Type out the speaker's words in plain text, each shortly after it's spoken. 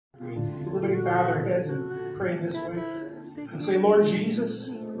we bow our heads and pray this way? And say, Lord Jesus,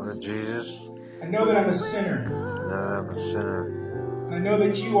 I know that I'm a sinner. And I know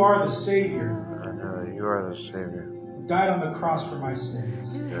that you are the Savior. Who died on the cross for my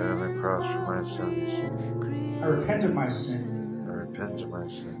sins. I repent of my sin.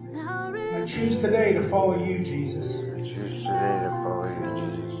 And I choose today to follow you, Jesus.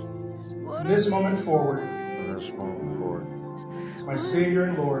 From this moment forward, as my Savior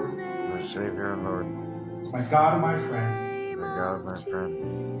and Lord, as my God and my friend.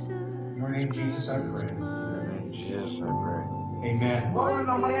 In your name, Jesus, I pray. Amen. Lord,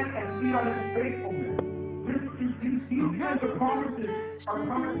 on the land and feed on his faithfulness. These kinds of promises are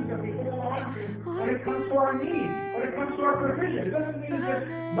promises that we hold on to when it comes to our needs, when it comes to our provision. It doesn't mean just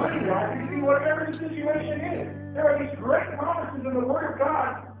money, God. It can be whatever the situation is. There are these great promises in the Word of God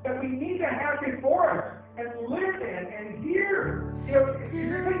that we need to have before us and live in and hear. You know, if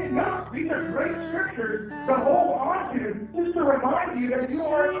you're taking notes, these are great scriptures to hold on to, just to remind you that you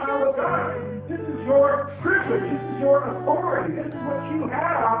are a child of God. This is your privilege. This is your authority. This is what you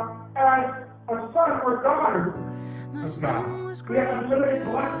have as a son or daughter of God. We have unlimited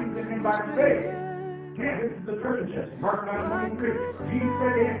blessings in him by faith. Again, this is the privileges. Mark 9:23. Jesus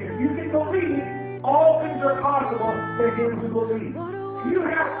said, if you can believe, all things are possible to him who believes. You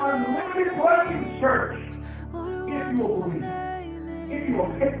have unlimited blessings, church, if you will believe. If you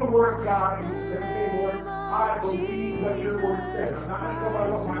will take the word of God and say, Lord, I believe what your word says. I'm not going to go by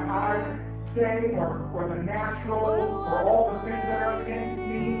what my eyes say or the natural or all the things that are against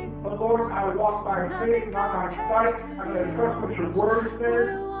me. But Lord, I walk by faith, not by sight. I'm going to trust what your word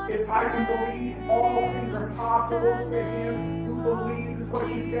says. If I can believe, all things are possible to him who believes is what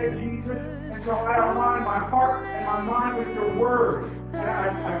you said, Jesus. And so I align my heart and my mind with your word. And I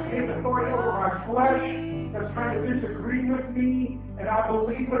take authority over my flesh that's trying to disagree with me. And I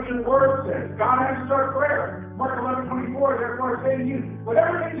believe what your word says. God answers our prayer. Mark 11:24, therefore I say to you,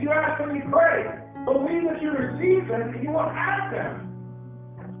 whatever things you ask when you pray, believe that you receive them and you will have them.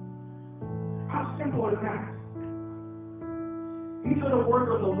 How simple is that? These are the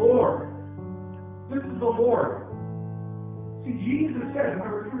words of the Lord. This is the Lord. See, Jesus said,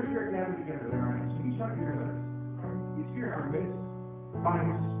 remember, we were here gathered together there, right? So he's not here with us. He's here in our midst by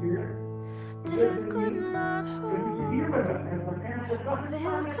his Spirit. Death could not hold. He's here with us, and we're with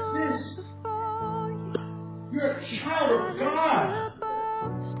us. You're a child of God.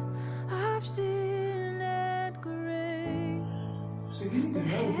 I've seen and grace. So you need to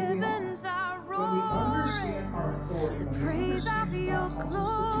know Heavens are roaring. The praise of your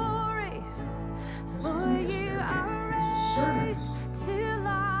glory. For you are raised to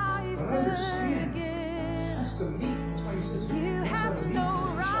life again. You have no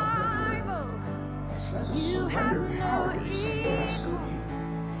rival. You have no equal.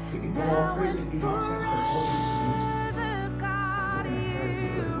 Now and forever, God,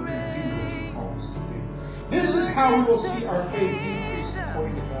 you reign. This is how we will see our faith increase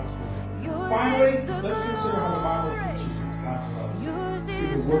according to God's word. Finally, let's consider how the Bible teaches God's love. Yours Through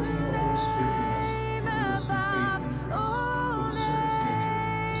is the the working of the Holy Spirit in us. above all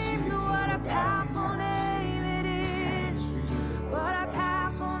names. What a powerful name it is. What a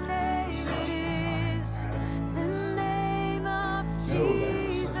powerful name it is. The name of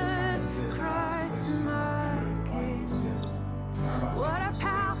Jesus Christ, my King. What a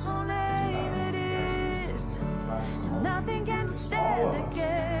powerful name it is. And nothing can stand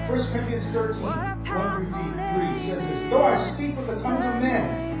against. 1 Corinthians 13, 1-3 says this, though I speak with the tongues of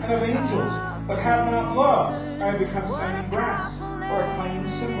men and of angels, but have not love, I have become sounding brass, or a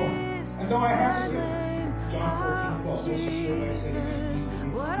clanging cymbal. And though I have the gift, John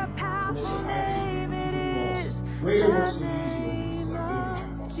 14:12, what a powerful name it is. greater works than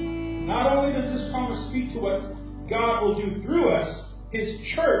these. Not only does this promise speak to what God will do through us, his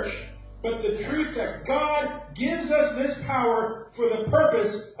church, but the truth that God gives us this power for the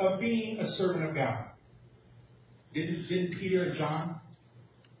purpose of being a servant of God. Didn't Peter and John,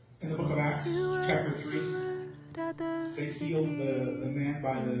 in the book of Acts, chapter 3, they healed the man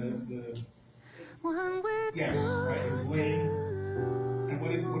by the yes, right, he was lame. And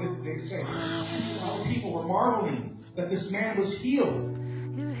what did they say? All the people were marveling that this man was healed.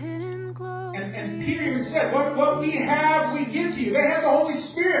 And Peter even said, what we have, we give to you. They have the Holy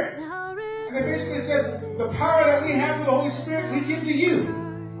Spirit. And they basically said, the power that we have with the Holy Spirit, we give to you.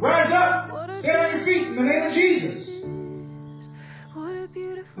 Rise up, stand on your feet in the name of Jesus.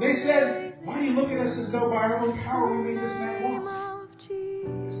 And they said, why do you look at us as though by our own power we made this man walk?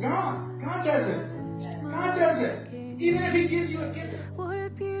 It's God. God does it. God does it. Even if he gives you a gift.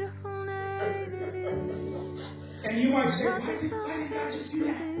 And you might say, why did God just do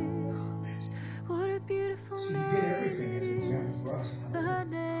that? beautiful So he did everything as an example for us. the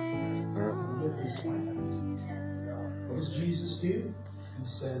name Live this life. What does Jesus do? He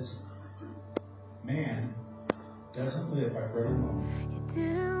says, man doesn't live by bread alone, You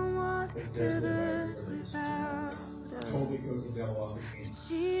didn't want but does live by heaven every word of his spirit. without Totally goes the devil off his game.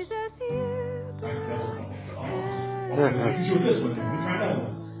 Jesus, you Like the devil's brought oh, you do this one, then. We try another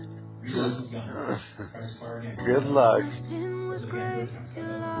one. Reload his gun. Tries to fire again. Good luck. My sin was great, your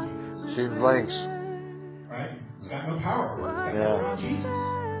love was She blinks. Right? He's got no power. He's got Yeah. power on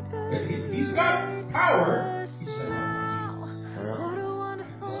Jesus. He's got power. He says no. What a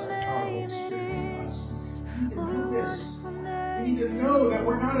wonderful name it is. What a wonderful We name. need to know that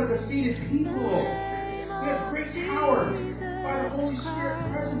we're not a defeated people. We have great power by the Holy Spirit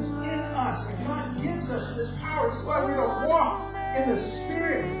presence in us. And God gives us this power. That's why we're to walk in the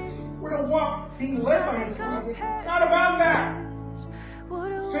Spirit. We're to walk being led by Him. It's not about that.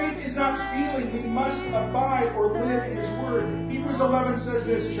 Faith is not feeling. We must abide or live in His Word. Hebrews 11 says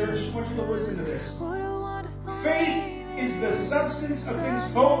this, church. I want you to listen to this. Faith is the substance of things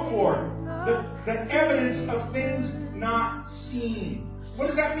hoped for, the evidence of things not seen. What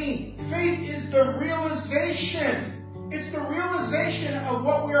does that mean? Faith is the realization. It's the realization of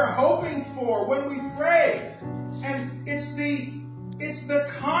what we are hoping for when we pray. And it's the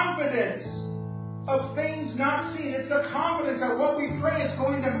confidence of things not seen. It's the confidence that what we pray is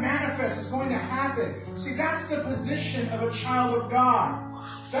going to manifest, is going to happen. See, that's the position of a child of God.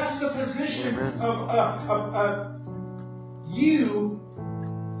 That's the position of you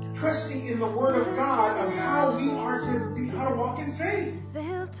trusting in the Word of God of how we are to walk in faith.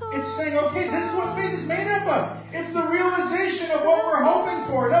 It's saying, okay, this is what faith is made up of. It's the realization of what we're hoping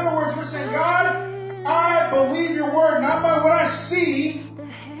for. In other words, we're saying, God, I believe your Word, not by what I see.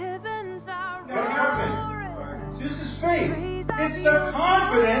 This is faith. It's the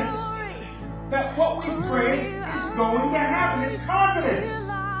confidence that what we pray is going to happen. It's confidence.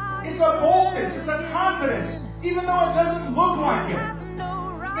 It's a boldness. It's a confidence. Even though it doesn't look like it. You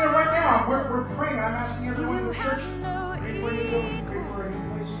know, right now, we're praying. I'm asking everyone in the church, pray for you, pray for a new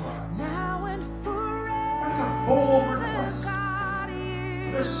place for us. That's a bold request.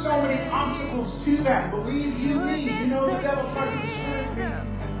 There's so many obstacles to that. Believe you me. You know the devil tries to discourage me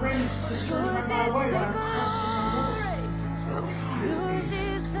and bring discouragement my way. But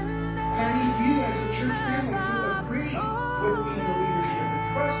I need you as a church family to agree with me in the leadership and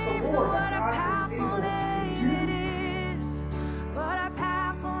trust the Lord that God is able to do.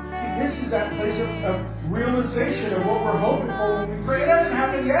 See, this is that place of realization of what we're hoping for when we pray. It hasn't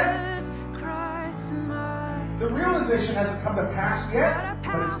happened yet. The realization hasn't come to pass yet,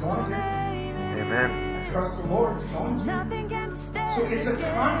 but it's going to. Amen. I trust the Lord. It's going to. So it's a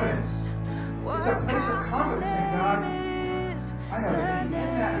confidence. It's a place of confidence in God. I know that you get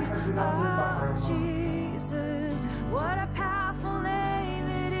that because we don't live by our Jesus, what a powerful name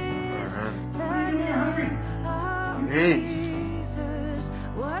it is. The name of Jesus,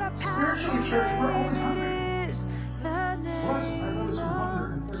 what a powerful name it is. The name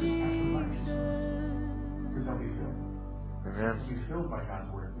of Jesus. Because I'll be filled. Amen. Be filled by God's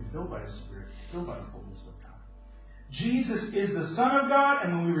Word. Be filled by His Spirit. Be filled by the fullness of God. Jesus is the Son of God,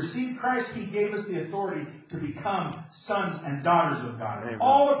 and when we received Christ, He gave us the authority to become sons and daughters of God. And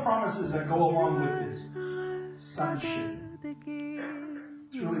all the promises that go along with this sonship.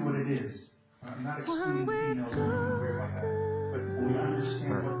 It's really what it is. I'm not excluding females or anything weird like that. But we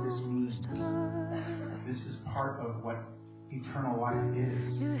understand what this means. This is part of what eternal life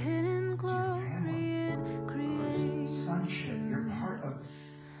is. Your hidden It's your glory family. in It's sonship. You're part of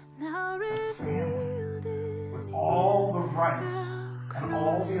now the family. revealed in With all the rights and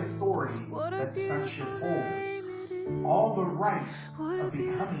all the authority what a that sonship beautiful holds. name it is. All the rights of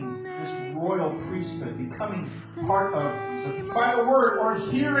becoming this royal priesthood, becoming part of by the Word or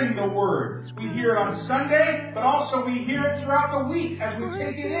hearing the Word. We hear it on Sunday, but also we hear it throughout the week as we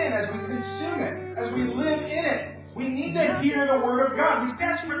take it in, as we consume it, as we live in it. We need to hear the Word of God. We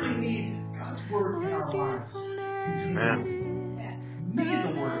desperately need God's Word in our lives. Amen. We need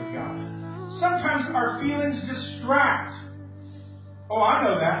the Word of God. Sometimes our feelings distract. Oh, I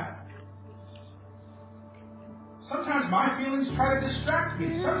know that. Sometimes my feelings try to distract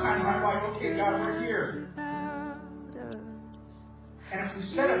me. Sometimes I'm like, okay, God, we're here. And if we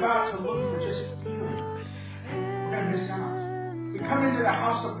set about to look for just feelings, we're going to miss out. We come into the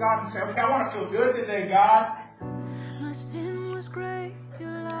house of God and say, okay, I want to feel good today, God. My sin was great,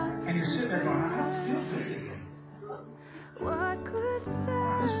 your love. And you're sitting there going, I don't feel good today. What could say?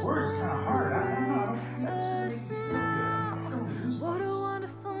 This word's kind of hard. I don't know. I don't feel this is making me feel good. What a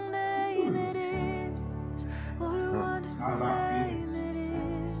wonderful name it is. What a wonderful name it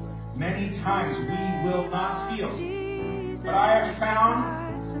is. Many times we will not feel. But I have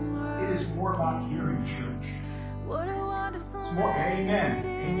found it is more about hearing church. It's more, amen.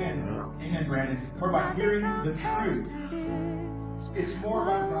 Amen, Brandon. More about hearing the truth. It's more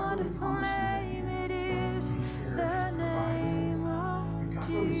about God really promising you that He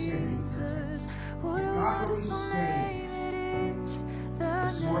cares, provides. God really saves. God really saves.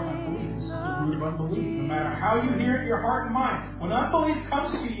 This is more unbelief. This is the root of unbelief. No matter how you hear it in your heart and mind, when unbelief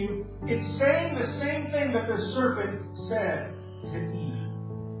comes to you, it's saying the same thing that the serpent said to Eve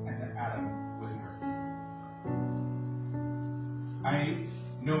and to Adam with her. I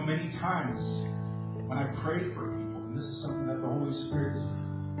know many times when I prayed for people, and this is something that the Holy Spirit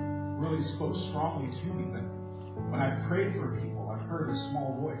really spoke strongly to me, that when I prayed for people, I've heard a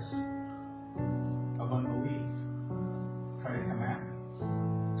small voice of unbelief try to come at me.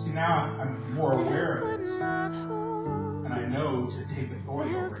 See, now I'm more aware of it, and I know to take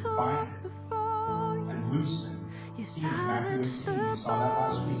authority over it, bind it, and loosen. Even Matthew 18, saw that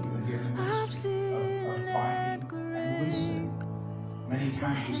last week, when he gave the ministry of binding and loosing. Many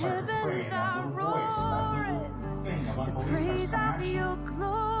times we start to pray, and that little voice, that little thing of unbelief has come at you.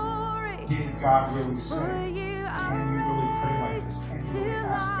 Did God really say? Can you really pray like this? Can you really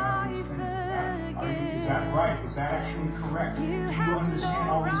ask God these things? Is that right? Is that actually correct? Do you understand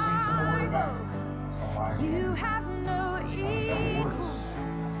all these things in the Word of God? That's all I know.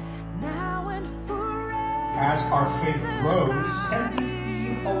 As our faith grows, tempting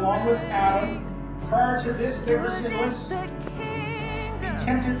Eve along with Adam, prior to this they were sinless. He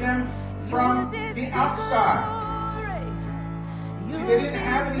tempted them from the outside. See, they didn't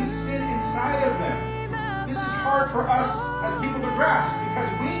have any sin inside of them. This is hard for us as people to grasp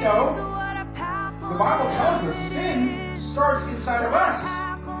because we know the Bible tells us sin starts inside of us.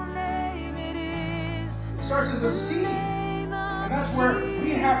 It starts as a seed. And that's where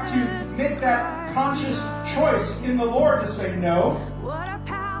we have to make that conscious choice in the Lord to say, no,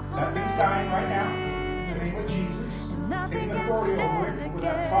 that thing's dying right now. In the name of Jesus. Taking authority over it with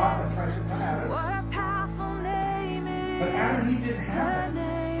that thought that tries to come at us. But Adam and Eve didn't have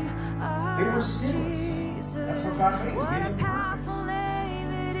that. They were sinless. That's what God made.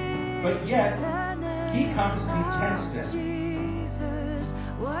 They didn't perfect. But yet, He comes and He tempts them.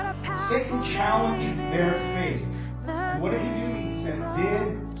 Satan challenged their faith. And what did He do? He said,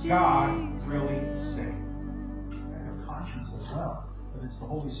 did God really say? They have conscience as well. But it's the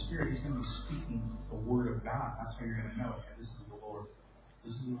Holy Spirit. He's going to be speaking the Word of God. That's how you're going to know. Okay, this is the Lord.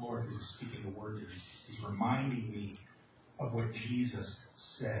 This is the Lord who's speaking the Word to me. He's reminding me of what Jesus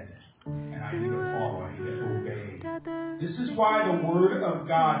said. And I need to follow. I need to obey. This is why the Word of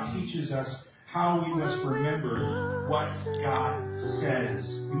God teaches us how we must remember what God says.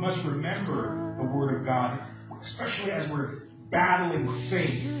 We must remember the Word of God, especially as we're battling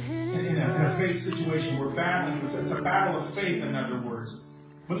faith. In a faith situation, we're battling. It's a battle of faith, in other words.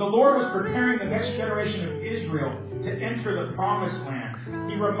 When the Lord was preparing the next generation of Israel to enter the Promised Land,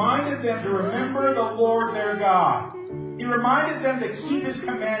 He reminded them to remember the Lord their God. He reminded them to keep His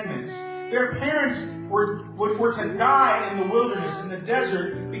commandments. Their parents were to die in the wilderness, in the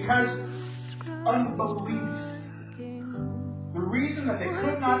desert, because unbelief. The reason that they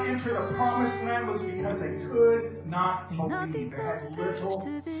could not enter the Promised Land was because they could not believe. They had little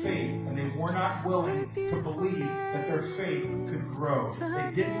faith, and they were not willing to believe that their faith could grow.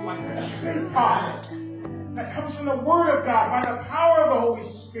 They didn't like that faith power that comes from the Word of God by the power of the Holy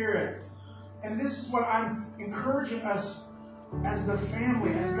Spirit. And this is what I'm encouraging us as the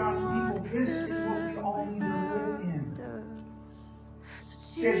family, as God's people. This is what we all need to live in.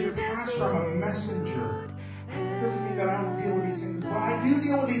 See, as your pastor, I'm a messenger. It doesn't mean that I don't deal with these things. Well, I do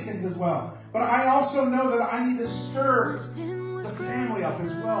deal with these things as well. But I also know that I need to stir the family up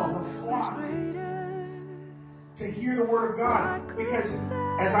as well, the flock, to hear the Word of God. Because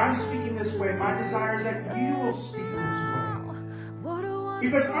as I'm speaking this way, my desire is that you will speak this way.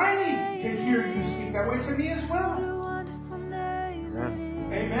 Because I need to hear you speak that way to me as well.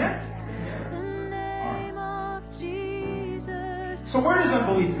 Amen? All right. So where does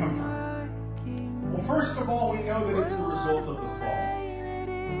unbelief come from? Well, first of all, we know that it's the result of the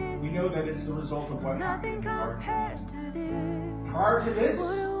fall. We know that it's the result of what happened in the garden. Prior to this,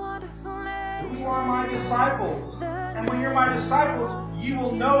 you are my disciples. And when you're my disciples, you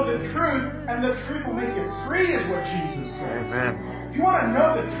will know the truth, and the truth will make you free, is what Jesus says. Amen. If you want to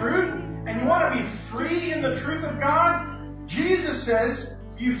know the truth, and you want to be free in the truth of God, Jesus says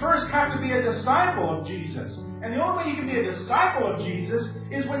you first have to be a disciple of Jesus. And the only way you can be a disciple of Jesus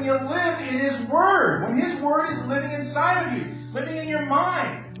is when you live in His Word. When His Word is living inside of you, living in your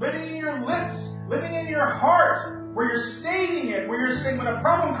mind, living in your lips, living in your heart. where you're stating it, where you're saying when a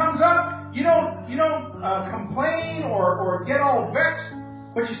problem comes up, you don't complain or get all vexed,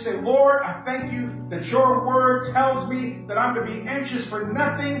 but you say, Lord, I thank you that your word tells me that I'm to be anxious for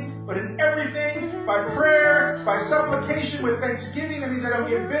nothing, but in everything, by prayer, by supplication, with thanksgiving. That means I don't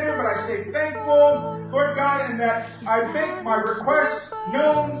get bitter, but I stay thankful, Lord God, and that I make my requests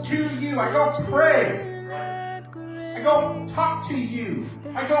known to you. I go pray. I go talk to you.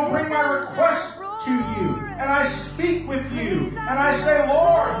 I go bring my requests to you. And I speak with you. And I say,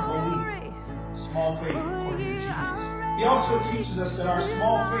 Lord, believe. Small faith, according to Jesus. He also teaches us that our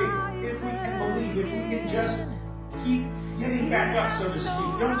small faith, if we can believe, if we can just keep getting back up, so to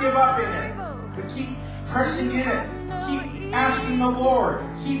speak, don't give up in it, but keep pressing in it, keep asking the Lord,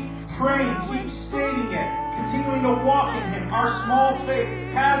 keep praying, keep stating it, continuing to walk in Him. Our small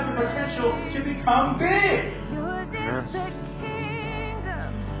faith has the potential to become big.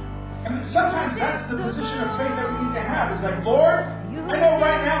 And sometimes that's the position of faith that we need to have. It's like, Lord, I know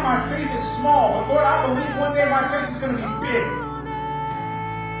right now my faith is small, but Lord, I believe one day my faith is going to be big.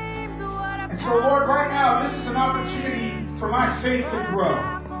 And so, Lord, right now, this is an opportunity for my faith to grow.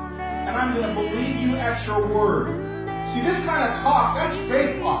 And I'm going to believe you at your word. See, this kind of talk, that's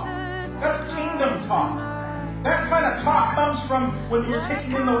faith talk. That's kingdom talk. That kind of talk comes from when you're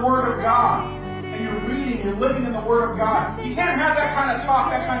taking in the word of God. And you're reading, you're living in the Word of God. You can't have that kind of talk,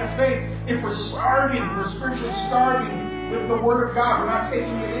 that kind of faith, if we're starving, we're spiritually starving with the Word of God. We're not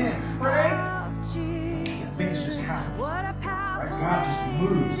taking it in. Pray. Things just happen. Right? God just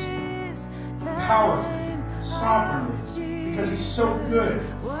moves powerfully, sovereignly, because He's so good.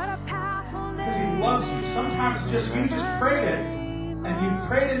 Because He loves you. Sometimes you just prayed it, and you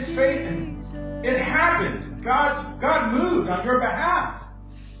prayed in faith, and it happened. God moved on your behalf.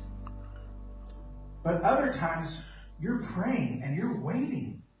 But other times, you're praying and you're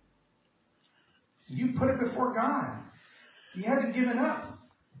waiting. You put it before God. You haven't given up.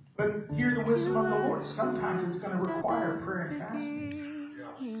 But hear the wisdom of the Lord. Sometimes it's going to require prayer and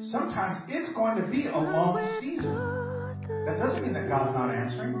fasting. Sometimes it's going to be a long season. That doesn't mean that God's not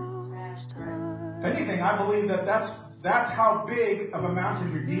answering. If anything, I believe that that's how big of a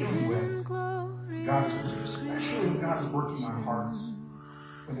mountain you're dealing with. God is, especially when God is working on hearts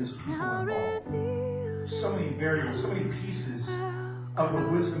with His people involved. So many variables, so many pieces of the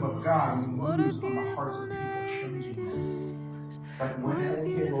wisdom of God when He moves on the hearts of people, changing. Like when I say,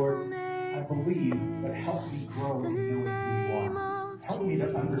 okay, Lord, I believe, but help me grow in knowing who you are. Help me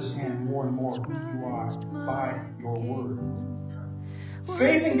to understand more and more who you are by your word.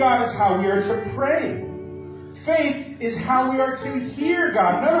 Faith in God is how we are to pray. Faith is how we are to hear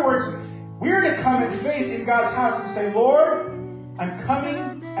God. In other words, we are to come in faith in God's house and say, Lord, I'm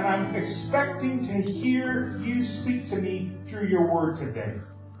coming and I'm expecting to hear you speak to me through your word today.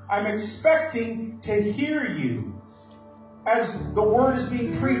 I'm expecting to hear you. As the word is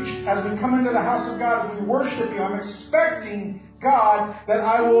being preached, as we come into the house of God, as we worship you, I'm expecting, God, that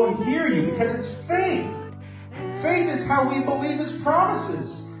I will hear you because it's faith. Faith is how we believe His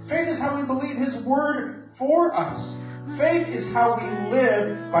promises. Faith is how we believe His word for us. Faith is how we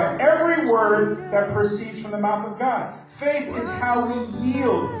live by every word that proceeds from the mouth of God. Faith is how we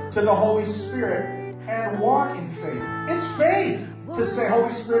yield to the Holy Spirit and walk in faith. It's faith to say,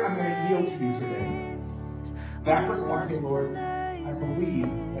 Holy Spirit, I'm going to yield to you today. That requires, Lord, I believe,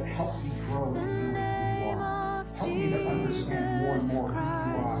 that help me grow in knowing who you are. Help me to understand more and more who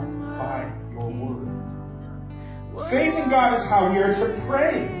you are by your word. Faith in God is how we are to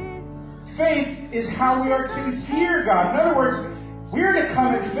pray. Faith is how we are to hear God. In other words, we're to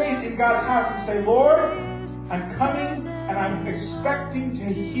come in faith in God's house and say, Lord, I'm coming and I'm expecting to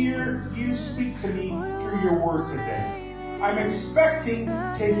hear you speak to me through your word today. I'm expecting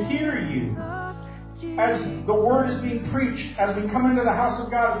to hear you. As the word is being preached, as we come into the house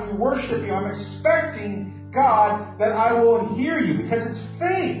of God, as we worship you, I'm expecting, God, that I will hear you because it's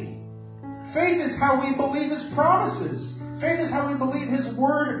faith. Faith is how we believe His promises. Faith is how we believe His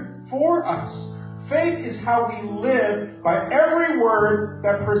word for us. Faith is how we live by every word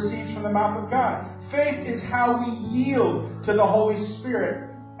that proceeds from the mouth of God. Faith is how we yield to the Holy Spirit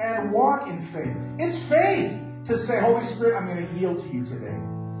and walk in faith. It's faith to say, Holy Spirit, I'm going to yield to you today.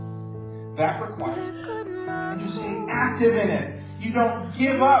 That requires you stay active in it. You don't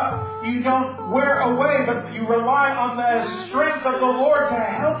give up. You don't wear away, but you rely on the strength of the Lord to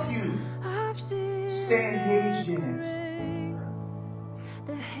help you stay engaged in it.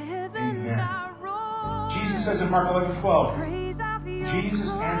 Amen. Jesus says in Mark 11:12, Jesus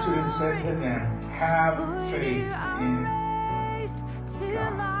answered and said to them, have faith in God.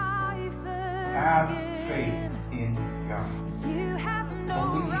 Have faith in God.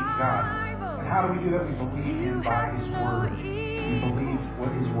 Believe God and how do we do that? We believe Him by His Word. We believe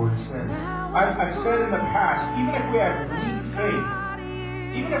what His Word says. I've said in the past, even if we have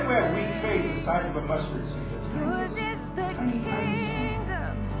weak faith, the size of a mustard seed,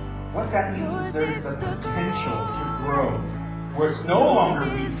 what that means is there's the potential to grow, where it's no longer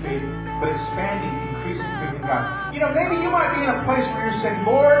weak faith, but expanding, increasing faith in God. Maybe you might be in a place where you're saying,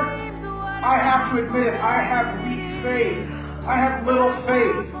 Lord, I have to admit it, I have weak faith. I have little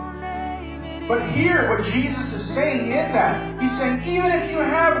faith. But here, what Jesus is saying in that, He's saying, even if you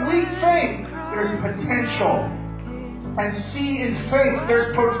have weak faith, there's potential. And see in faith,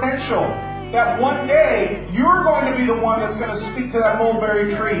 there's potential. That one day, you're going to be the one that's going to speak to that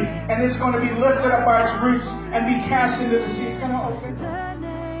mulberry tree. And it's going to be lifted up by its roots and be cast into the sea. It's going to open. You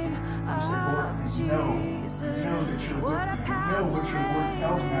say, Lord, I know that you're with me. I know what your word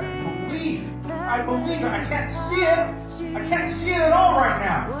tells me. I believe it. I can't see it. I can't see it at all right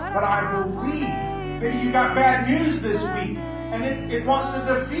now. But I believe. Maybe you got bad news this week. And it wants to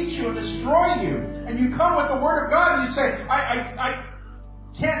defeat you and destroy you. And you come with the Word of God and you say, I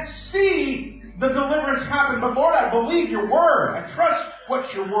can't see the deliverance happen, but Lord, I believe your Word. I trust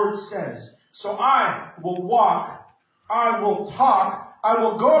what your Word says. So I will walk, I will talk, I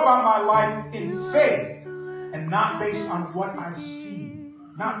will go about my life in faith and not based on what I see,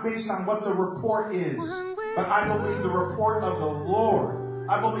 not based on what the report is, but I believe the report of the Lord.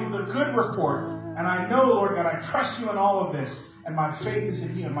 I believe the good report. And I know, Lord God, I trust you in all of this. And my faith is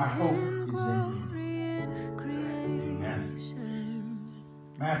in you and my hope is in you. Amen.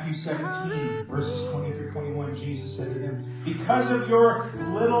 Matthew 17, verses 20 through 21, Jesus said to them, because of your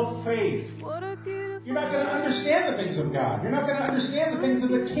little faith, you're not going to understand the things of God. You're not going to understand the things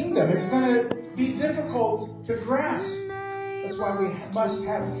of the kingdom. It's going to be difficult to grasp. That's why we must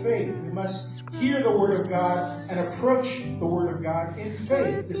have faith. We must hear the Word of God and approach the Word of God in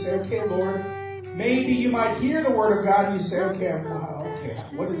faith. To say, okay, Lord, maybe you might hear the Word of God and you say, okay,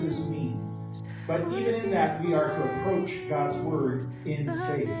 what does this mean? But even in that, we are to approach God's Word in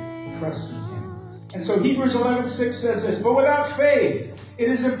faith, trusting Him. And so Hebrews 11:6 says this, but without faith, it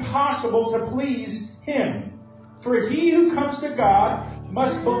is impossible to please Him. For he who comes to God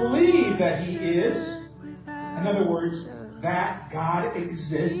must believe that He is, in other words, that God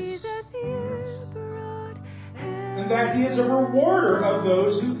exists, and that He is a rewarder of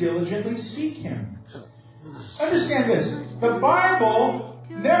those who diligently seek Him. Understand this. The Bible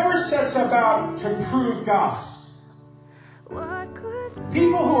never sets about to prove God.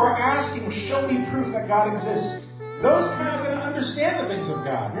 People who are asking, show me proof that God exists, those are not going to understand the things of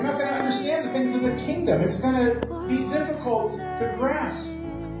God. You're not going to understand the things of the kingdom. It's going to be difficult to grasp.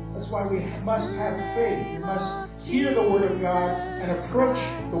 That's why we must have faith. We must hear the Word of God and approach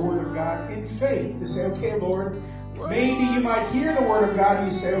the Word of God in faith. To say, okay, Lord, maybe you might hear the Word of God and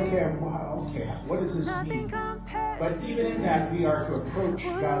you say, okay, what does this mean? But even in that, we are to approach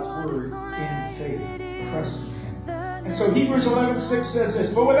God's Word in faith, trusting Him. And so Hebrews 11:6 says this,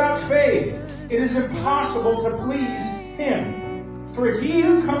 but without faith, it is impossible to please Him. For he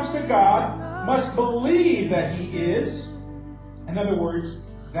who comes to God must believe that He is, in other words,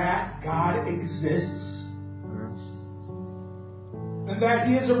 that God exists, and that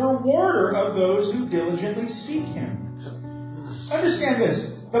He is a rewarder of those who diligently seek Him. Understand this.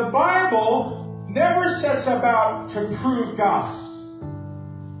 The Bible never sets about to prove God.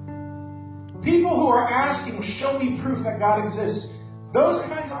 People who are asking, show me proof that God exists, those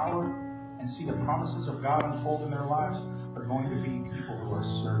kinds of power and see the promises of God unfold in their lives are going to be people who are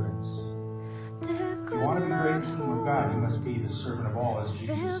servants. If you want to be great in the kingdom of God, you must be the servant of all, as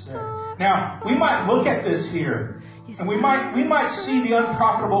Jesus said. Now, we might look at this here, and we might see the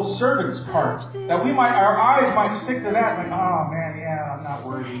unprofitable servants part. That our eyes might stick to that, like, oh man, yeah, I'm not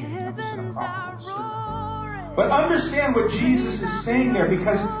worthy. I'm just an unprofitable servant. But understand what Jesus is saying there,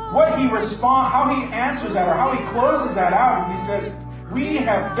 because how He answers that, or how He closes that out, is He says, we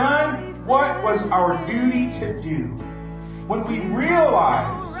have done what was our duty to do. When we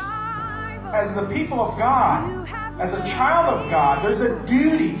realize, as the people of God, as a child of God, there's a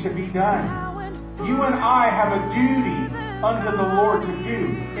duty to be done. You and I have a duty unto the Lord to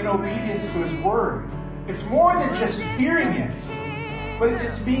do in obedience to His Word. It's more than just hearing it, but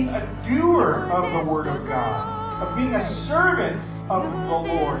it's being a doer of the Word of God, of being a servant of the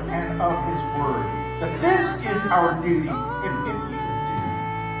Lord and of His Word. That this is our duty if we can do.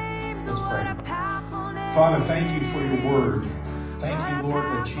 Let's pray. Father, thank you for your Word. Thank you, Lord,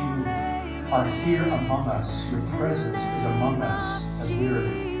 that you are here among us. Your presence is among us as we're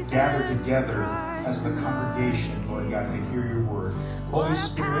gathered together as the congregation, Lord God, to hear your Word. Holy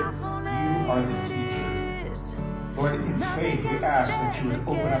Spirit, you are the teacher. Lord, in faith, we ask that you would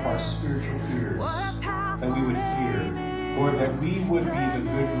open up our spiritual ears, that we would hear. Lord, that we would be the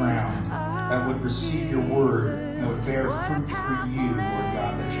good ground, that would receive your word, and would bear fruit for you, Lord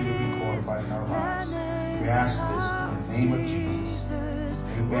God, that you would be glorified in our lives. We ask this in the name of Jesus.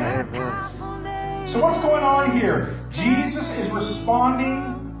 Amen. So what's going on here? Jesus is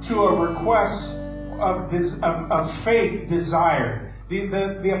responding to a request of faith desired.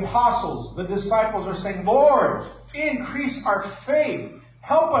 The apostles, the disciples are saying, Lord, increase our faith.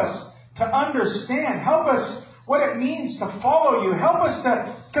 Help us to understand. Help us what it means to follow you. Help us to,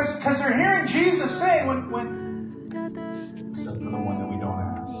 because they're hearing Jesus say, when except for the one that we don't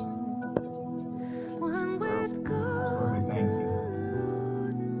ask. Lord, we thank you.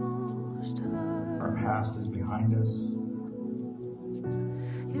 Our past is behind us.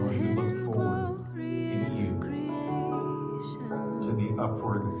 Lord, we look forward in you to the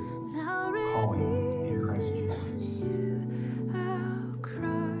upward calling in Christ Jesus.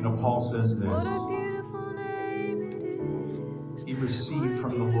 You know, Paul says this. He received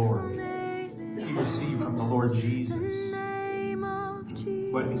from the Lord. He received from the Lord Jesus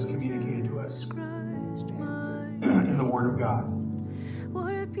what is communicated to us in the Word of God.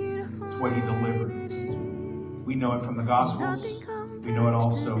 It's what he delivers. We know it from the Gospels. We know it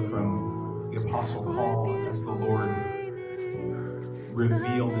also from the Apostle Paul as the Lord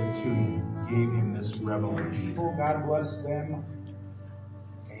revealed it to him, gave him this revelation. Oh, God bless them.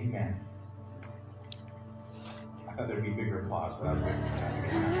 Amen. I thought there'd be bigger applause, but I was waiting for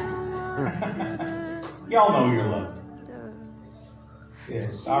that. Y'all know you're loved.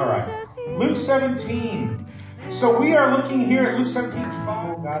 Yes. All right. Luke 17. So we are looking here at Luke 17.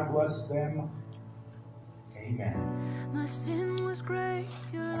 Oh, God bless them. Amen. My sin was great. I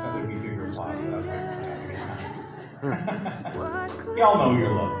thought there'd be bigger applause, but I was waiting for that. Y'all know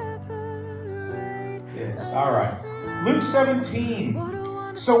you're loved. Yes. All right. Luke 17.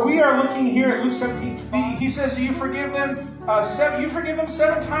 So we are looking here at Luke 17. He says, you forgive them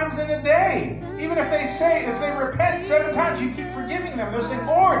 7 times in a day. Even if they repent 7 times, you keep forgiving them. They're saying,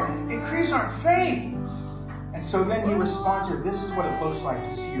 Lord, increase our faith. And so then he responds here, this is what it looks like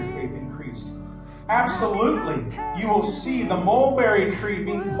to see your faith increase. Absolutely. You will see the mulberry tree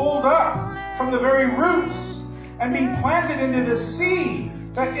being pulled up from the very roots and being planted into the sea,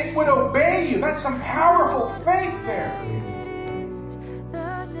 that it would obey you. That's some powerful faith there.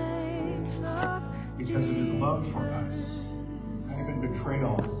 Because of his love for us. Not even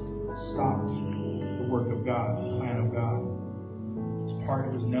betrayal stopped the work of God, the plan of God. This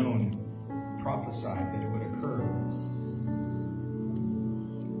part was known, prophesied that it would occur.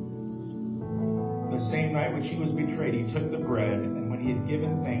 The same night which he was betrayed, he took the bread, and when he had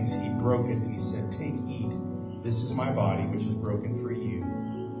given thanks, he broke it, and he said, take, eat. This is my body, which is broken for you.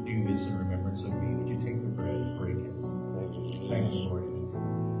 Do this in remembrance of me. Would you take the bread and break it? Thank you, Lord.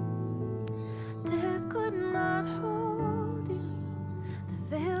 Death could not hold you. The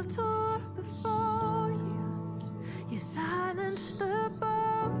veil tore before you. You silenced the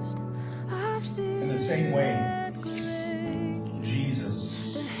boast of sin. In the same way,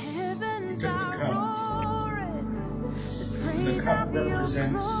 Jesus took the cup. And the cup represents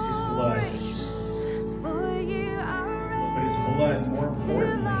his blood. But his blood, more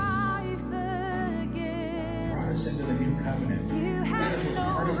importantly, brought us into the new covenant. This is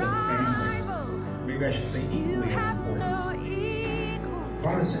part of the family. Maybe I should say equally as important.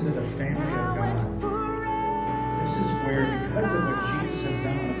 Brought us into the family of God. This is where, because of what Jesus has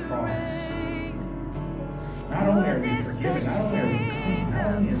done on the cross, not only are we forgiven, not only are we clean, not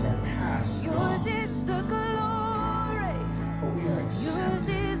only is our past gone, but we are accepted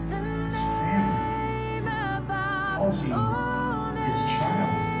in his family. Calls you his child.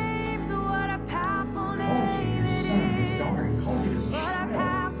 Calls you his son, his daughter. He calls you his child.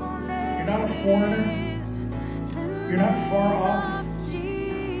 You're not a foreigner. You're not far off.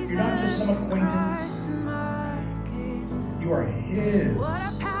 You're not just some acquaintance. You are his.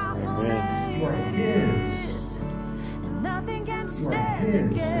 Amen. You are his. You are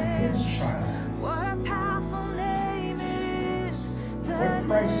his child. What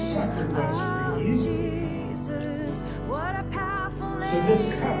Christ suffered was for you. So this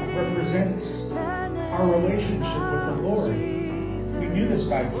cup represents our relationship with the Lord. We do this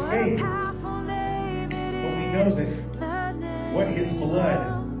by faith, but we know that what his blood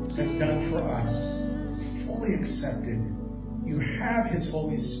has done for us, fully accepted. You have his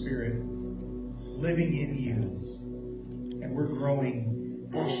Holy Spirit living in you. And we're growing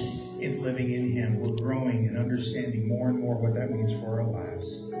in living in him. We're growing and understanding more and more what that means for our lives.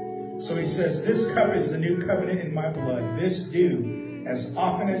 So he says, this cup is the new covenant in my blood. This do as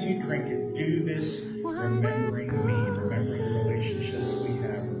often as you drink it, do this remembering me, remembering the relationship that we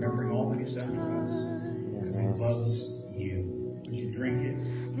have, remembering all that He's done for us, because He loves you. Would you drink it?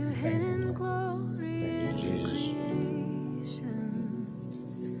 Thank you.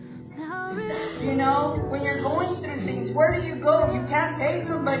 You know, when you're going through things, where do you go? You can't pay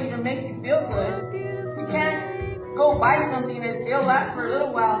somebody to make you feel good. You can't go buy something that will last for a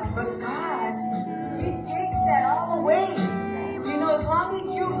little while. But God, He takes that all away. You know, as long as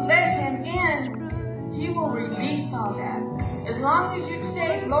you let Him in, He will release all that. As long as you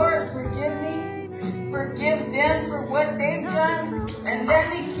say, Lord, forgive me, forgive them for what they've done, and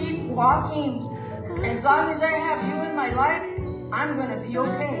let me keep walking. As long as I have you in my life, I'm going to be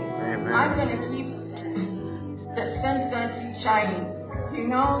okay. Amen. I'm going to keep, the sun's going to keep shining. You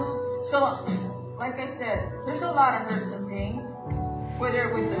know? So, like I said, there's a lot of hurts and pains. Whether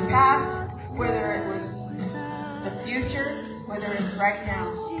it was the past, whether it was the future, whether it's right now,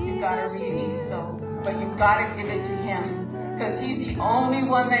 you got to release so. But you got to give it to Him. Because He's the only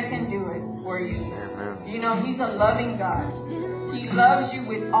one that can do it for you. You know, He's a loving God. He loves you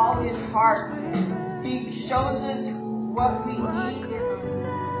with all His heart. He shows us what we need.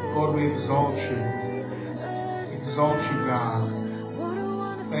 Lord, we exalt you. Exalt you, God.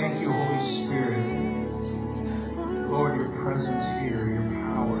 Thank you, Holy Spirit. Lord, your presence here, your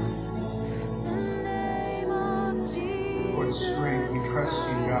power. Lord, strength, we trust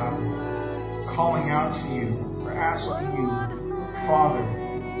you, God. Calling out to you. We're asking you, Father,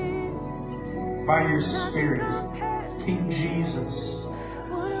 by your Spirit, King Jesus,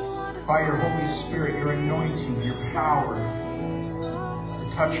 by your Holy Spirit, your anointing, your power, to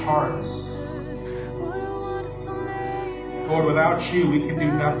touch hearts. Lord, without you, we can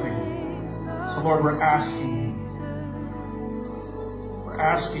do nothing. So, Lord, we're asking,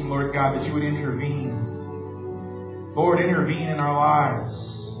 Lord God, that you would intervene. Lord, intervene in our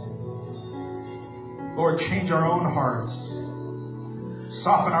lives. Lord, change our own hearts.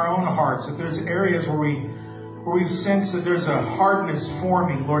 Soften our own hearts. If there's areas where we sense that there's a hardness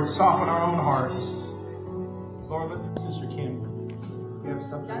forming, Lord, soften our own hearts. Lord, let Sister Kim, you have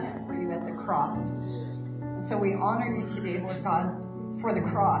something. Done it for you at the cross. And so we honor you today, Lord God, for the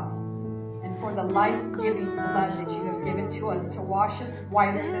cross and for the life-giving blood that you have given to us to wash us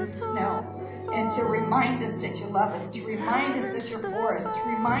whiter than snow and to remind us that you love us, to remind us that you're for us, to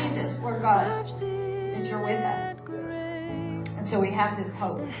remind us, Lord God, that you're with us. And so we have this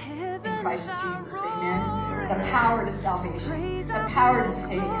hope in Christ Jesus. Amen. The power to salvation. The power to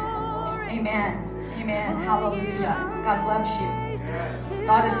save. Amen. Amen. Hallelujah. God loves you.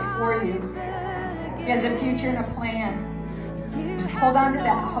 God is for you. He has a future and a plan. Hold on to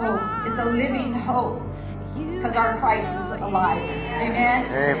that hope. It's a living hope. Because our Christ is alive. Amen.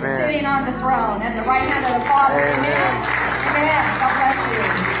 Amen. Sitting on the throne at the right hand of the Father. Amen. Amen. God bless you.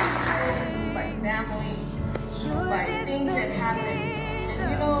 By family, by things that happen.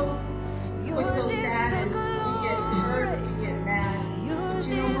 And you know, what's so sad is we get hurt, we get mad. But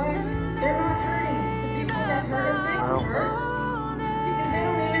you know what? They're not hurting. The people that hurt us, they don't hurt. Because they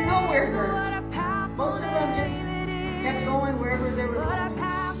don't even know we're hurt. Most of them just kept going wherever they were going.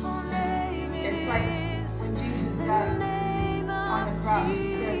 It's like when Jesus got on the cross, He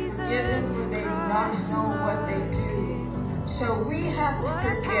said, forgive them for they do not know what they do. So we have to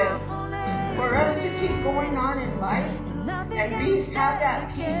forgive. For us to keep going on in life and we have that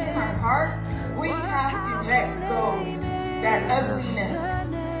peace in our heart, we have to let go that ugliness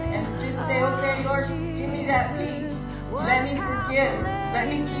and just say, okay, Lord, give me that peace. Let me forgive. Let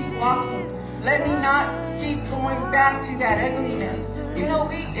me keep walking. Let me not keep going back to that ugliness. You know,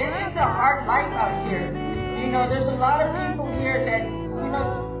 it's a hard life out here. You know, there's a lot of people here that, you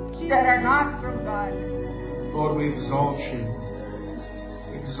know, that are not from God. Lord, we exalt you.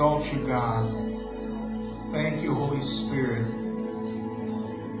 Exalt you, God. Thank you, Holy Spirit.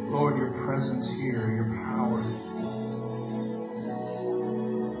 Lord, your presence here, your power.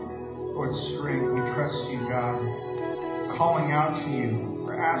 Lord, strength, we trust you, God. Calling out to you.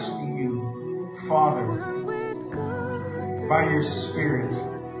 We're asking you, Father, by your Spirit,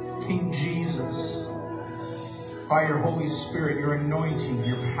 King Jesus, by your Holy Spirit, your anointing,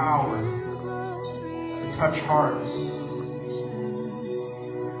 your power, to touch hearts.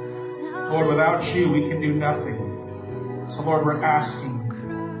 Lord, without you, we can do nothing. So, Lord, we're asking,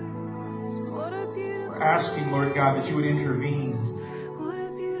 Lord God, that you would intervene.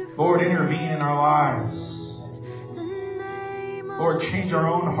 Lord, intervene in our lives. Lord, change our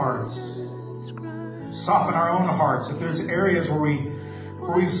own hearts. Soften our own hearts. If there's areas where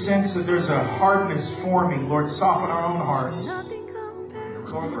we sense that there's a hardness forming, Lord, soften our own hearts.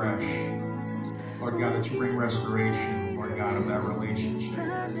 Lord, fresh. Lord God, that you bring restoration. Lord God, God, of that relationship.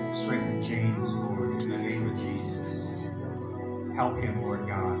 Strengthen James, Lord, in the name of Jesus. Help him, Lord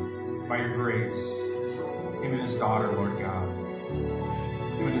God, by your grace. Him and his daughter, Lord God.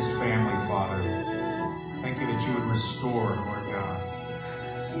 Him and his family, Father. Thank you that you would restore, Lord God.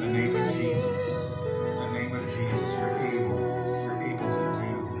 In the name of Jesus. In the name of Jesus, you're able. You're able to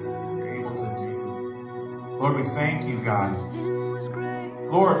do. You're able to do. Lord, we thank you, God.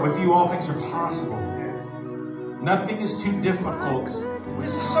 Lord, with you all things are possible. Nothing is too difficult.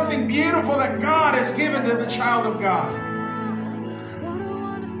 This is something beautiful that God has given to the child of God.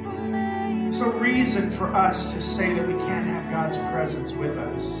 There's no reason for us to say that we can't have God's presence with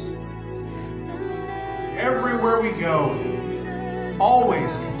us. Everywhere we go,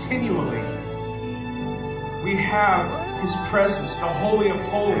 always, continually, we have His presence, the Holy of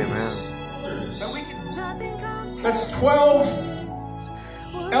Holies. That's 12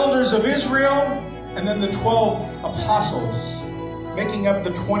 elders of Israel, and then the 12 apostles, making up the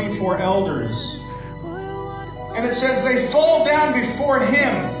 24 elders. And it says they fall down before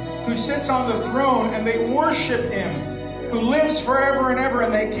Him who sits on the throne, and they worship Him who lives forever and ever,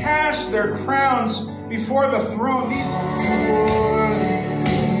 and they cast their crowns before the throne.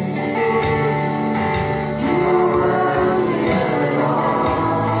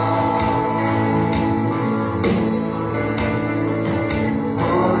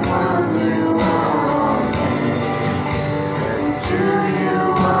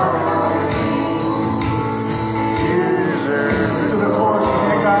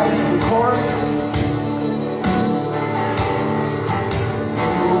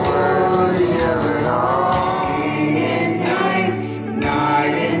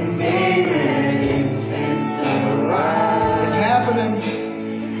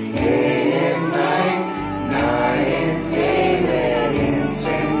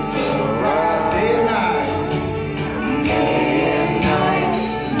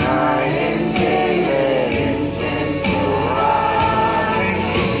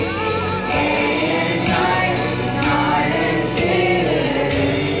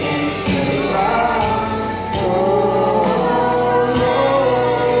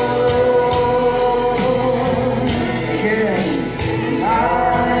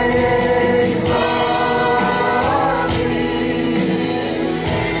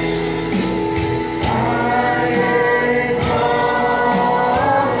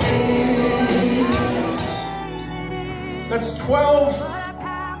 That's 12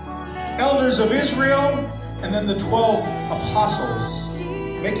 elders of Israel, and then the 12 apostles,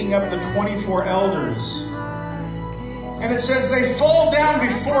 making up the 24 elders. And it says they fall down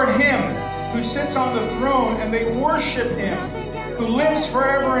before Him who sits on the throne, and they worship Him who lives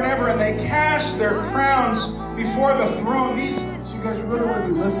forever and ever, and they cast their crowns before the throne. You guys really want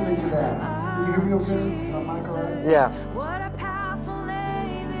to be listening to that. Can you hear me okay? Is my mic all right? Yeah.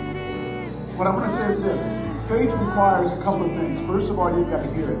 What I want to say is this. Faith requires a couple of things. First of all, you've got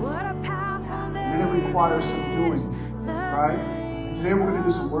to hear it. And then it requires some doing. Right? And today we're going to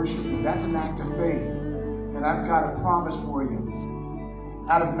do some worshiping. That's an act of faith. And I've got a promise for you.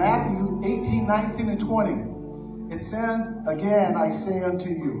 Out of Matthew 18, 19, and 20, it says, again, I say unto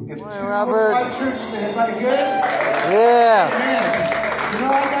you, if two Robert. Life Church, everybody good? Yeah. Amen. You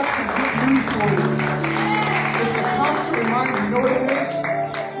know, I got some good news for you. It's a constant reminder. You know what it is?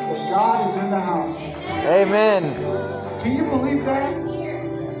 That God is in the house. Amen. Can you believe that?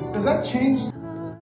 Does that change